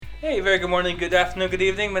Hey, very good morning, good afternoon, good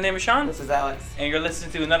evening. My name is Sean. This is Alex. And you're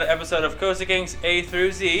listening to another episode of Coaster Kings A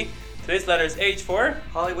through Z. Today's letter is H for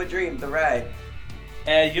Hollywood Dream, the ride.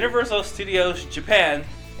 At Universal Studios Japan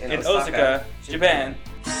in Osaka, Japan.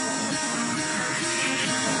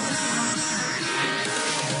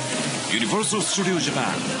 Universal Studio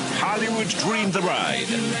Japan Hollywood Dream the Ride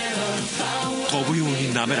飛ぶよう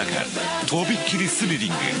に滑らかとびっきりスリリン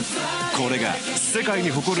グこれが世界に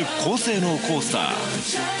誇る高性能コースター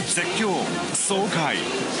絶叫爽快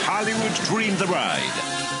Hollywood Dream the Ride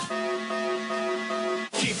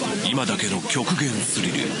今だけの極限スリ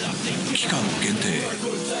ル期間限定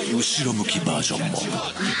後ろ向きバージョンも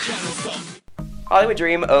Hollywood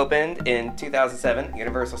Dream opened in 2007,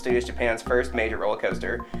 Universal Studios Japan's first major roller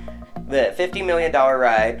coaster. The $50 million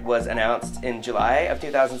ride was announced in July of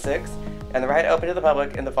 2006, and the ride opened to the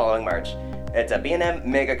public in the following March. It's a B&M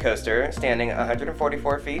Mega Coaster, standing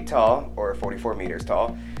 144 feet tall, or 44 meters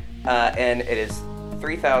tall, and it is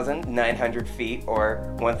 3,900 feet,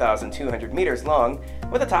 or 1,200 meters long,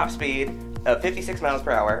 with a top speed of 56 miles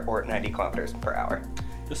per hour, or 90 kilometers per hour.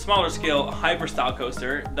 The smaller scale Hyper-style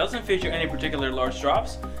coaster doesn't feature any particular large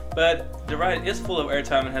drops, but the ride is full of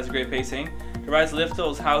airtime and has great pacing. The ride's lift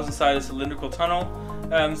hill is housed inside a cylindrical tunnel,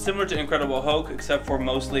 similar to Incredible Hulk, except for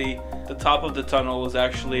mostly the top of the tunnel is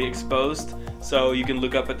actually exposed, so you can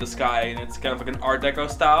look up at the sky, and it's kind of like an Art Deco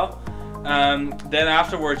style. Then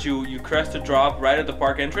afterwards, you crest a drop right at the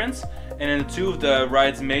park entrance, and then two of the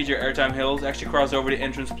ride's major airtime hills actually cross over the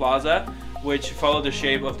entrance plaza, which follow the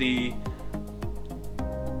shape of the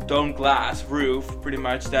domed glass roof, pretty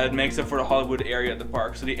much, that makes up for the Hollywood area of the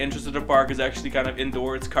park. So the entrance of the park is actually kind of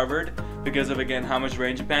indoor, it's covered because of, again, how much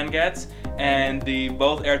rain Japan gets, and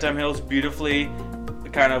both airtime hills beautifully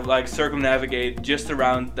kind of like circumnavigate just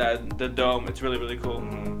around the dome. It's really, really cool.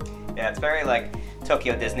 Yeah, it's very like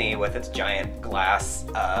Tokyo Disney with its giant glass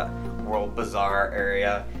World Bazaar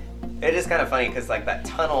area. It is kind of funny because like that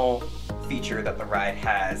tunnel feature that the ride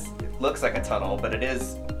has, it looks like a tunnel, but it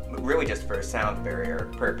is really just for sound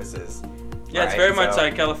barrier purposes. Yeah, right? It's very much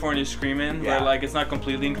like California Screamin', where like it's not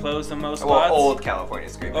completely enclosed in most spots. Well, old California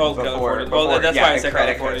Screamin'. Old California. Well, that's why I said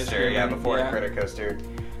California Screamin'. Yeah, before Credit Coaster.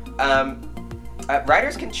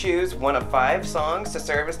 Riders can choose one of 5 songs to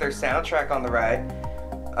serve as their soundtrack on the ride.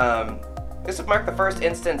 This would mark the first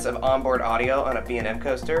instance of onboard audio on a B&M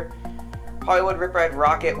coaster. Hollywood Rip Ride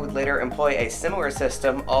Rocket would later employ a similar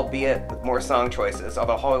system, albeit with more song choices,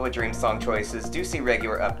 although Hollywood Dream song choices do see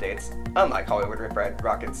regular updates, unlike Hollywood Rip Ride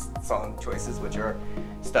Rocket's song choices, which are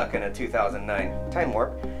stuck in a 2009 time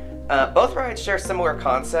warp. Both rides share similar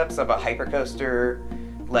concepts of a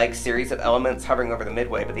hypercoaster-like series of elements hovering over the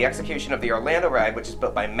midway, but the execution of the Orlando ride, which is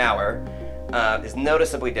built by Maurer, is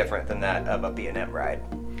noticeably different than that of a B&M ride.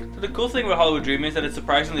 So the cool thing about Hollywood Dream is that it's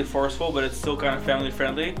surprisingly forceful, but it's still kind of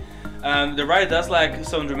family-friendly. The ride does lack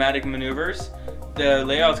some dramatic maneuvers. The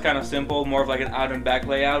layout's kind of simple, more of like an out and back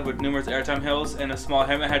layout with numerous airtime hills and a small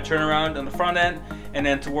hammerhead turnaround on the front end. And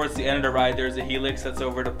then towards the end of the ride, there's a helix that's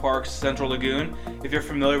over the park's central lagoon. If you're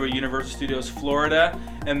familiar with Universal Studios Florida,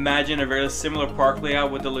 imagine a very similar park layout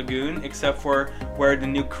with the lagoon, except for where the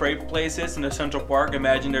new crepe place is in the central park.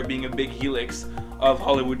 Imagine there being a big helix of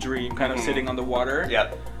Hollywood Dream kind of sitting on the water.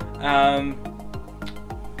 Yep.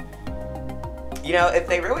 You know, if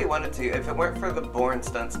they really wanted to, if it weren't for the Bourne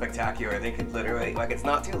Stunt Spectacular, they could literally, like, it's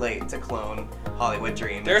not too late to clone Hollywood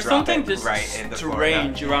Dream. There's something just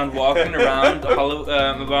strange around walking around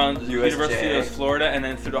Universal Studios Florida and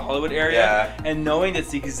then through the Hollywood area, and knowing it's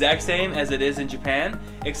the exact same as it is in Japan,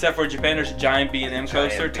 except for Japan there's a giant B&M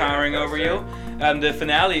coaster towering over you. The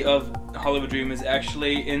finale of Hollywood Dream is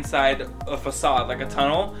actually inside a facade, like a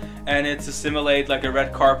tunnel, and it's to simulate like a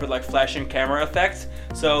red carpet, like flashing camera effect.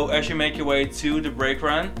 So as you make your way to the brake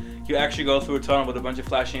run, you actually go through a tunnel with a bunch of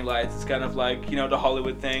flashing lights. It's kind of like, you know, the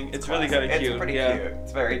Hollywood thing. It's really kind of cute. It's pretty cute.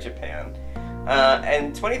 It's very Japan.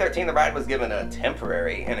 In 2013, the ride was given a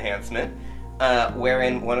temporary enhancement,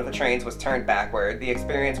 wherein one of the trains was turned backward. The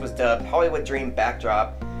experience was dubbed Hollywood Dream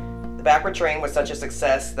Backdrop. The backward train was such a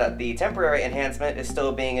success that the temporary enhancement is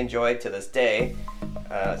still being enjoyed to this day.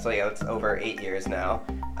 So yeah, it's over 8 years now.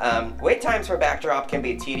 Wait times for backdrop can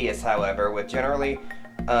be tedious, however, with generally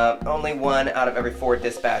only 1 out of every 4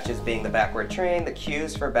 dispatches being the backward train. The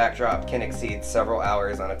queues for backdrop can exceed several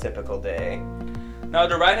hours on a typical day. Now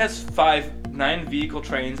the ride has 9 vehicle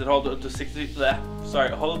trains that hold up to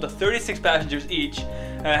 36 passengers each.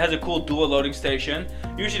 It has a cool dual loading station.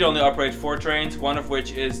 Usually they only operate 4 trains, one of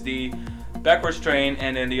which is the backwards train,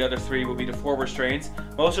 and then the other 3 will be the forwards trains.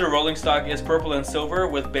 Most of the rolling stock is purple and silver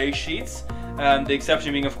with beige sheets. The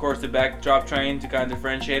exception being, of course, the backdrop train to kind of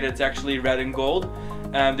differentiate it. It's actually red and gold.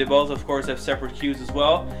 They both, of course, have separate queues as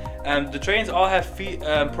well. The trains all have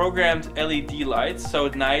programmed LED lights, so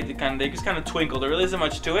at night they just kind of twinkle. There really isn't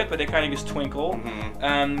much to it, but they kind of just twinkle.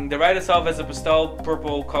 The ride itself has a pastel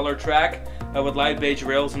purple color track with light beige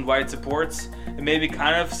rails and white supports. It may be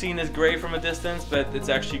kind of seen as gray from a distance, but it's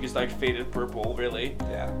actually just like faded purple, really.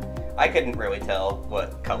 Yeah. I couldn't really tell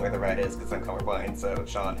what color the ride is because I'm colorblind, so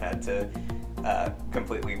Sean had to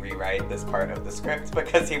completely rewrite this part of the script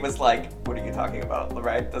because he was like, what are you talking about? The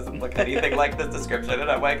ride doesn't look anything like this description. And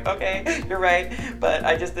I'm like, okay, you're right, but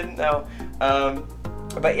I just didn't know.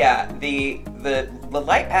 But yeah, the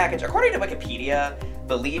light package, according to Wikipedia,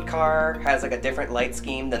 the lead car has like a different light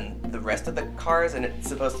scheme than the rest of the cars, and it's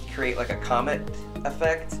supposed to create like a comet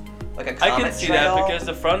effect. Like a comet I can see trail. that because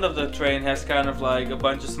the front of the train has kind of like a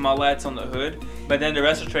bunch of small lights on the hood, but then the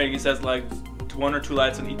rest of the train just has like 1 or 2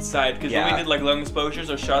 lights on each side. Because when we did like long exposures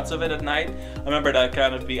or shots of it at night, I remember that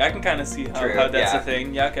kind of I can kind of see how that's a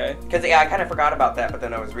thing. Yeah, okay. Because I kind of forgot about that, but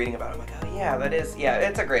then I was reading about it. I'm like, oh yeah,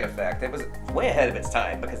 it's a great effect. It was way ahead of its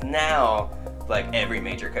time because now like every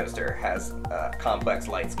major coaster has complex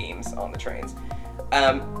light schemes on the trains.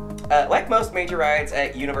 Like most major rides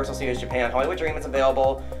at Universal Studios Japan, Hollywood Dream is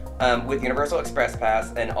available with Universal Express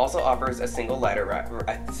Pass and also offers a single rider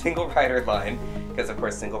line, because of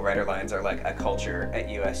course single rider lines are like a culture at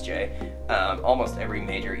USJ. Almost every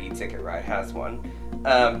major e-ticket ride has one.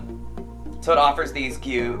 So it offers these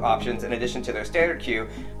queue options in addition to their standard queue.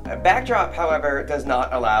 Backdrop, however, does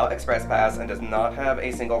not allow Express Pass and does not have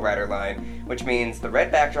a single rider line, which means the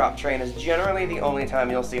red Backdrop train is generally the only time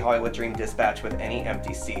you'll see Hollywood Dream dispatch with any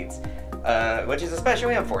empty seats. Which is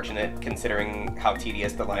especially unfortunate considering how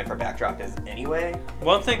tedious the line for Backdrop is anyway.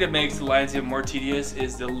 One thing that makes the lines even more tedious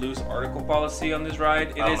is the loose article policy on this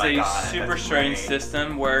ride. It is a super strange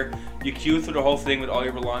system where you queue through the whole thing with all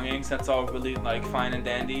your belongings. That's all really like fine and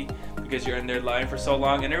dandy because you're in their line for so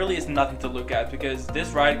long, and there really is nothing to look at because this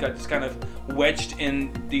ride got just kind of wedged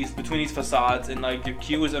in between these facades, and like your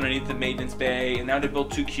queue is underneath the maintenance bay, and now they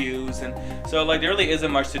built 2 queues, and so like there really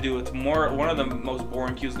isn't much to do. It's one of the most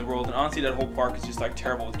boring queues in the world, and honestly that whole park is just like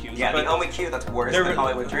terrible with queues. Yeah, but the only queue that's worse than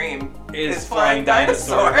Hollywood Dream is Flying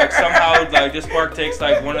Dinosaur. Like somehow like this park takes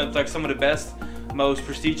like one of like some of the best, most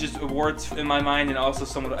prestigious awards in my mind, and also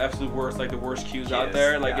some of the absolute worst, like the worst queues out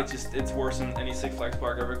there. Like it's worse than any Six Flags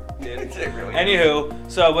park ever did. It really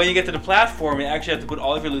Anywho, so when you get to the platform, you actually have to put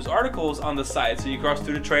all of your loose articles on the side. So you cross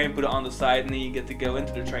through the train, put it on the side, and then you get to go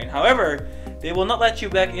into the train. However, they will not let you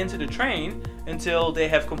back into the train until they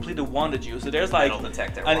have completed wanded you. So there's like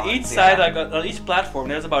on each side, like on each platform,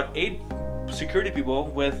 there's about 8 security people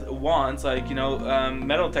with wands, like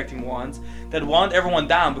metal detecting wands, that wand everyone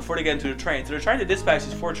down before they get into the train. So they're trying to dispatch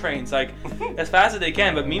these 4 trains like as fast as they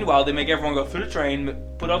can, but meanwhile they make everyone go through the train,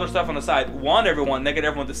 put other stuff on the side, wand everyone, then get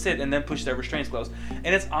everyone to sit, and then push their restraints closed.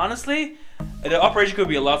 And it's honestly, the operation could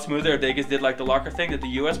be a lot smoother if they just did like the locker thing that the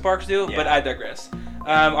US parks do, but I digress.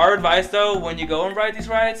 Our advice though, when you go and ride these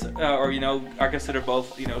rides, or are considered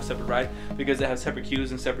both separate ride because they have separate queues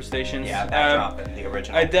and separate stations. Yeah, Backdrop and the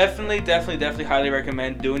original. I definitely highly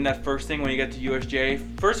recommend doing that first thing when you get to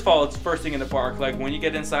USJ. First of all, it's first thing in the park. Like when you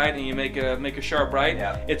get inside and you make a sharp right,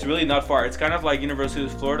 it's really not far. It's kind of like Universal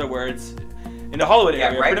Studios Florida where it's in the Hollywood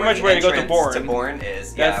area, right, pretty much where you go to Bourne.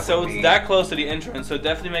 Is, so it's that close to the entrance, so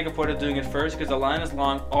definitely make a point of doing it first because the line is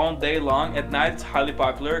long all day long. At night it's highly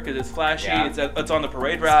popular because it's flashy, it's on the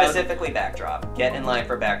parade route. Specifically Backdrop. Get in line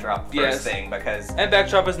for Backdrop first thing because... And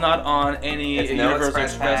Backdrop is not on any Universal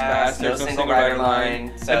Express Pass. There's no single rider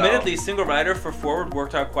line. So. Admittedly, single rider for Forward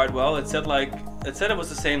worked out quite well. It said it was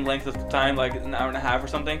the same length of time, like an hour and a half or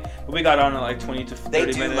something, but we got on in like 20 to 30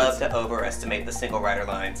 minutes. They do love to overestimate the single rider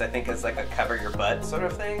lines. I think it's like a cover your butt sort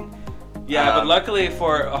of thing. Yeah, but luckily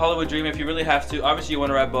for a Hollywood Dream, if you really have to, obviously you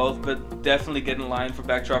want to ride both, but definitely get in line for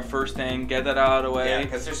Backdrop first thing, get that out of the way. Yeah,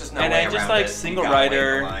 because there's just no way around it. And then just like single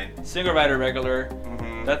rider regular.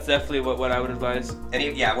 Mm-hmm. That's definitely what I would advise.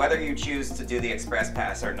 And whether you choose to do the Express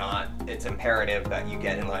Pass or not, it's imperative that you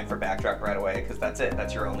get in line for Backdrop right away because that's it.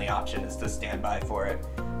 That's your only option is to stand by for it.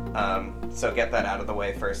 So get that out of the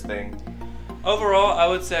way first thing. Overall, I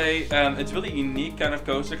would say it's really unique kind of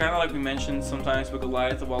coaster, kind of like we mentioned sometimes with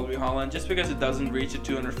Goliath of Walibi Holland, just because it doesn't reach a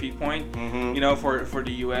 200 feet point, for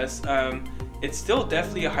the US. It's still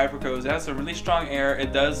definitely a hypercoaster. It has a really strong air.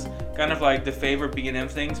 It does kind of like the favorite B&M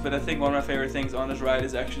things, but I think one of my favorite things on this ride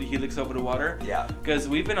is actually Helix over the water. Yeah. Because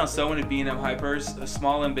we've been on so many B&M hypers,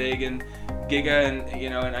 small and big, and Giga, and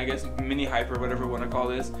and I guess mini hyper, whatever you want to call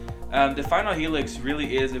this. The final helix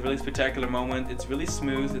really is a really spectacular moment. It's really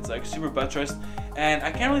smooth. It's like super buttressed, and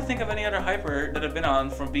I can't really think of any other hyper that I've been on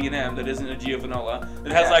from B&M that isn't a Giovanola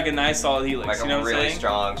that has like a nice solid helix. Like you know a what really I'm saying?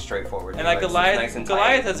 strong, straightforward. And helix. like Nice and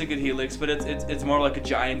Goliath tight. has a good helix, but it's more like a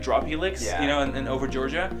giant drop helix, Yeah. you know, and over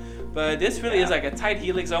Georgia. But this really is like a tight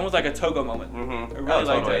helix, almost like a Togo moment. Mm-hmm. I really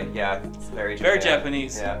like totally. that. Yeah, it's very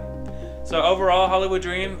Japanese. Yeah. So overall, Hollywood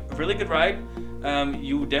Dream, really good ride.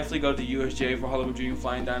 You definitely go to USJ for Hollywood Dream,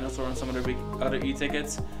 Flying Dinosaur, and some of their big other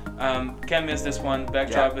e-tickets. Can't miss this one.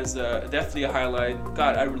 Backdrop is definitely a highlight.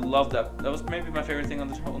 God, I love that. That was maybe my favorite thing on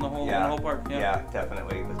the whole park. Yeah,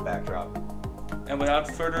 definitely with backdrop. And without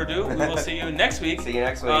further ado, we will see you next week. See you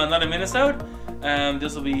next week. On another Minnesota.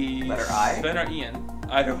 This will be Letter I? Sven or Ian.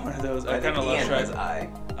 Either one of those. I kind of love Ian Shrek. was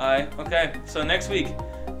I. Okay, so next week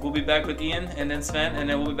we'll be back with Ian and then Sven, and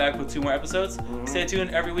then we'll be back with 2 more episodes. Stay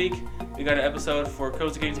tuned every week. We got an episode for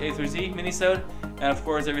Coast of Kings A through Z minisode, and of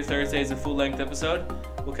course every Thursday is a full-length episode.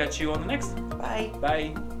 We'll catch you on the next. Bye.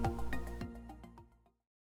 Bye.